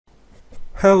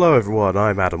Hello everyone,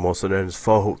 I'm Addon, also known as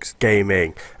Firehawks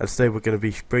Gaming, and today we're going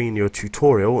to be bringing you a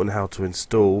tutorial on how to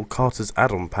install Carter's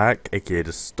Addon pack, aka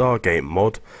the Stargate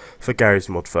mod, for Garry's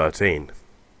Mod 13.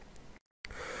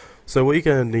 So what you're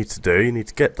going to need to do, you need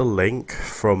to get the link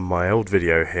from my old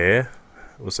video here,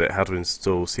 was it how to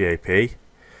install C.A.P.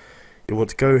 You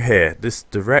want to go here, this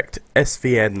direct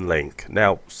SVN link.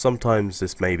 Now sometimes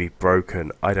this may be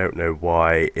broken, I don't know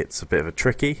why, it's a bit of a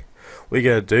tricky. What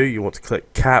you're going to do, you want to click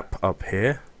C.A.P up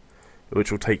here,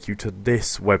 which will take you to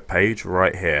this web page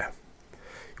right here.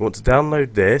 You want to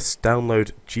download this,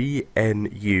 download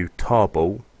GNU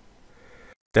Tarball.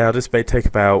 Now this may take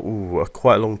about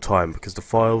quite a long time because the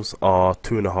files are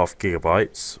 2.5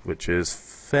 gigabytes, which is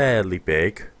fairly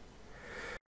big.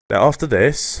 Now after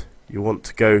this, you want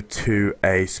to go to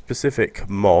a specific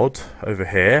mod over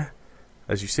here,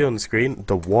 as you see on the screen,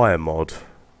 the Wiremod.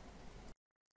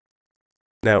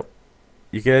 Now,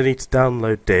 you're going to need to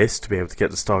download this to be able to get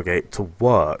the Stargate to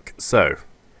work. So,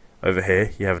 over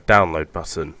here you have a download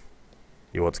button.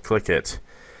 You want to click it.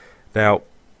 Now,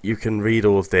 you can read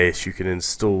all of this, you can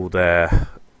install their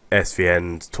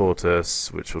SVN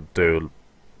Tortoise, which will do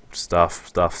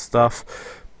stuff.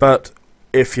 But,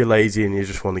 if you're lazy and you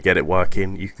just want to get it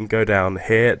working, you can go down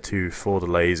here to For the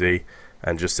Lazy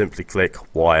and just simply click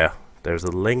Wire. There's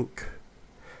a link,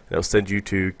 and it'll send you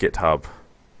to GitHub.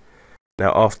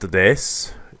 Now after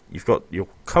this, you'll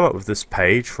come up with this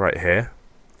page right here,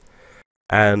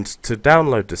 and to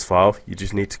download this file you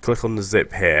just need to click on the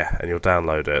zip here and you'll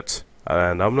download it.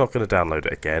 And I'm not going to download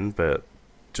it again, but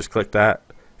just click that.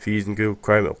 If you're using Google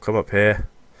Chrome, it'll come up here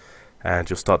and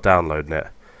you'll start downloading it.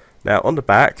 Now on the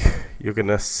back you're going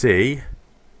to see,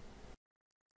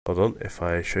 hold on, if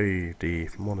I show you the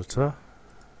monitor,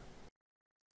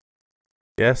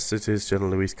 yes, it is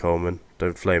General Louise Coleman,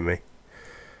 don't flame me.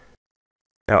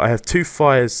 Now I have two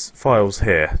files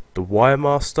here, the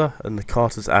Wiremaster and the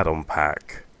Carter's Addon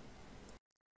pack.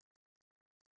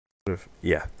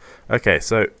 Yeah. Okay,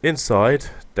 so inside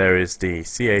there is the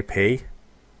C.A.P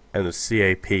and the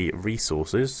C.A.P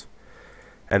resources.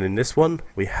 And in this one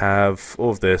we have all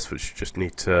of this, which you just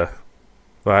need to,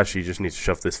 well actually you just need to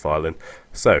shove this file in.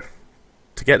 So,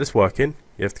 to get this working,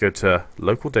 you have to go to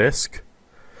Local Disk,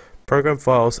 Program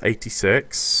Files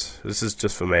 86, this is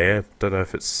just for me, I don't know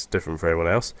if it's different for anyone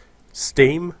else,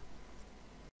 Steam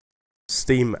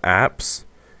Apps,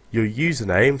 your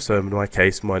username, so in my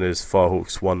case mine is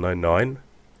Firehawks199,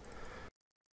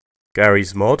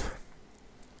 Garry's Mod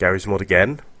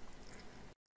again,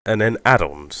 and then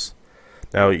add-ons.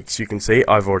 Now as you can see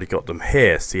I've already got them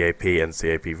here, C.A.P and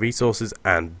C.A.P resources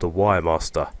and the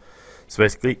Wiremaster. So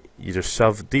basically you just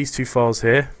shove these two files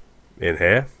here, in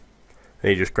here, and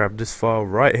you just grab this file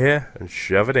right here and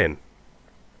shove it in.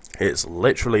 It's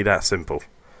literally that simple.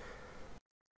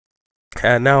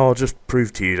 And now I'll just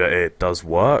prove to you that it does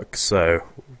work, so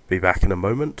be back in a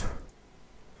moment.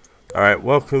 Alright,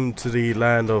 welcome to the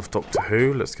land of Doctor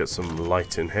Who. Let's get some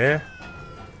light in here.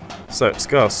 So let's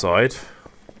go outside.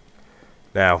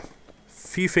 Now, a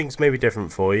few things may be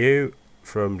different for you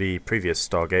from the previous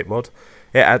Stargate mod.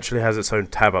 It actually has its own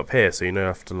tab up here, so you don't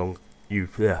have to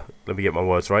let me get my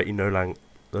words right. You no longer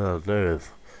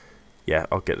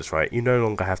I'll get this right. You no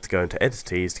longer have to go into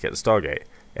entities to get the Stargate.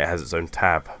 It has its own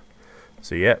tab.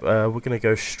 So yeah, we're gonna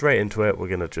go straight into it. We're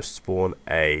gonna just spawn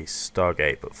a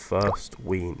Stargate, but first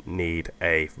we need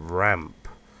a ramp.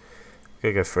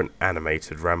 We're gonna go for an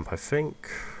animated ramp, I think.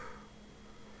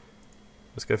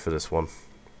 Let's go for this one.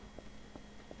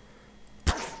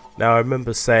 Now I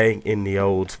remember saying in the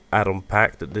old add-on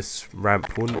pack that this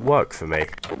ramp wouldn't work for me.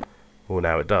 Well,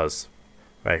 now it does.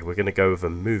 Right, we're going to go with a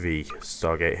movie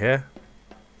Stargate here.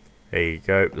 There you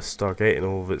go, the Stargate in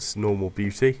all of its normal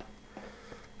beauty.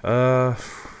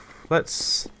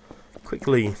 Let's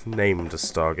quickly name the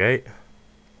Stargate.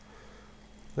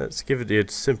 Let's give it the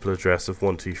simple address of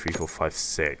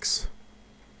 123456.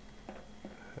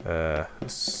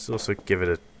 Let's also give it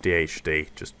a DHD,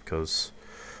 just because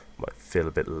I might feel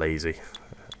a bit lazy.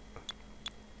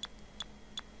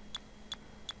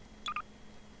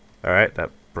 Alright, that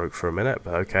broke for a minute,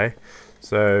 but okay.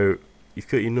 So, you've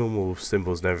got your normal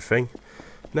symbols and everything.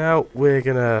 Now, we're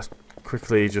gonna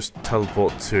quickly just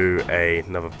teleport to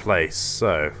another place.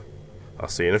 So, I'll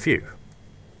see you in a few.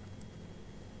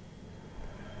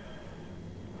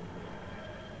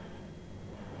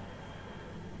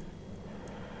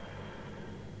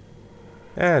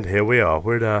 And here we are.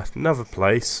 We're at another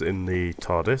place in the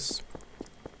TARDIS.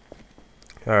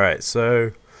 Alright,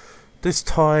 so this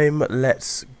time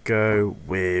let's go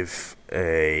with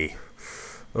a...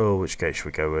 oh, which gate should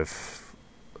we go with?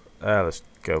 Let's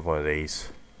go with one of these.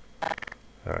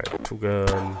 Alright, tool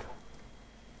gun.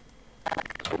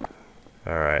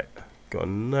 Alright, got a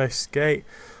nice gate.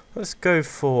 Let's go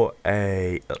for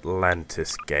a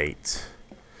Atlantis Gate.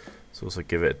 Let's also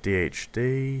give it a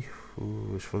DHD.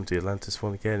 Ooh, which one's the Atlantis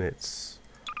one again? It's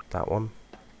that one.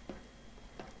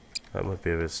 That might be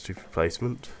a bit of a stupid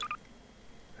placement.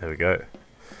 There we go.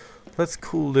 Let's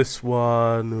call this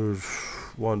one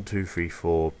 1, 2, 3,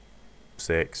 4,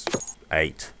 6,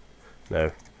 8.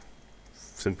 No.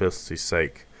 Simplicity's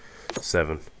sake.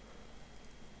 7.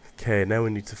 Okay, now we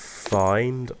need to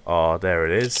find... Ah, there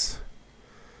it is.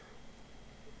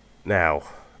 Now,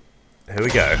 here we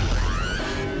go.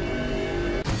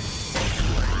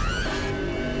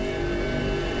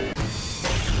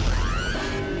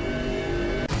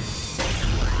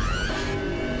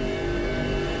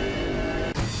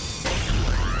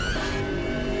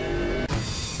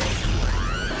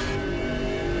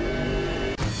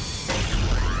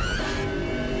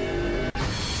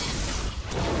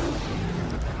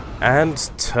 And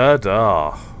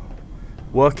ta-da!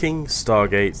 Working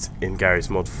stargates in Garry's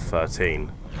Mod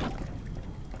 13.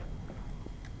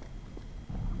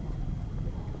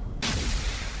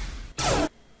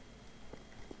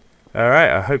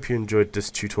 Alright, I hope you enjoyed this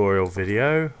tutorial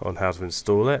video on how to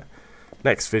install it.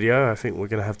 Next video, I think we're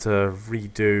going to have to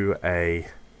redo a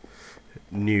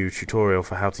new tutorial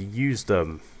for how to use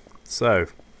them. So,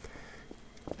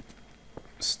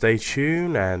 stay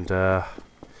tuned, and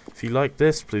if you like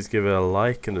this, please give it a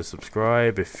like and a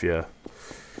subscribe. If you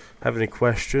have any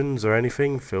questions or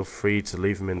anything, feel free to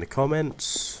leave them in the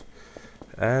comments,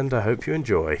 and I hope you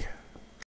enjoy.